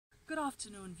Good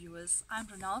afternoon, viewers. I'm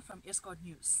Ronald from Estcourt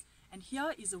News, and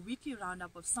here is a weekly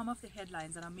roundup of some of the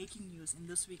headlines that are making news in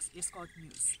this week's Estcourt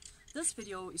News. This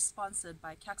video is sponsored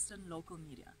by Caxton Local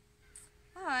Media.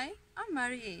 Hi, I'm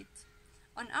Mariette.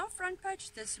 On our front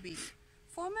page this week,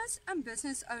 farmers and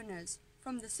business owners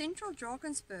from the central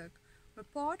Drakensberg were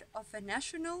part of a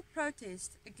national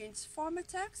protest against farm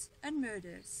attacks and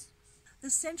murders. The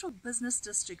Central Business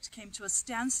District came to a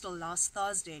standstill last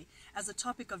Thursday as the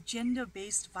topic of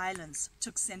gender-based violence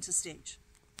took center stage.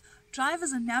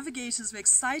 Drivers and navigators were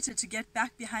excited to get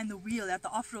back behind the wheel at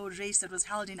the off-road race that was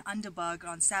held in Underberg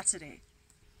on Saturday.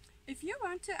 If you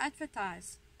want to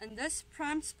advertise in this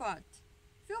prime spot,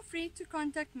 feel free to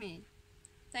contact me.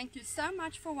 Thank you so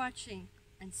much for watching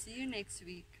and see you next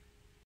week.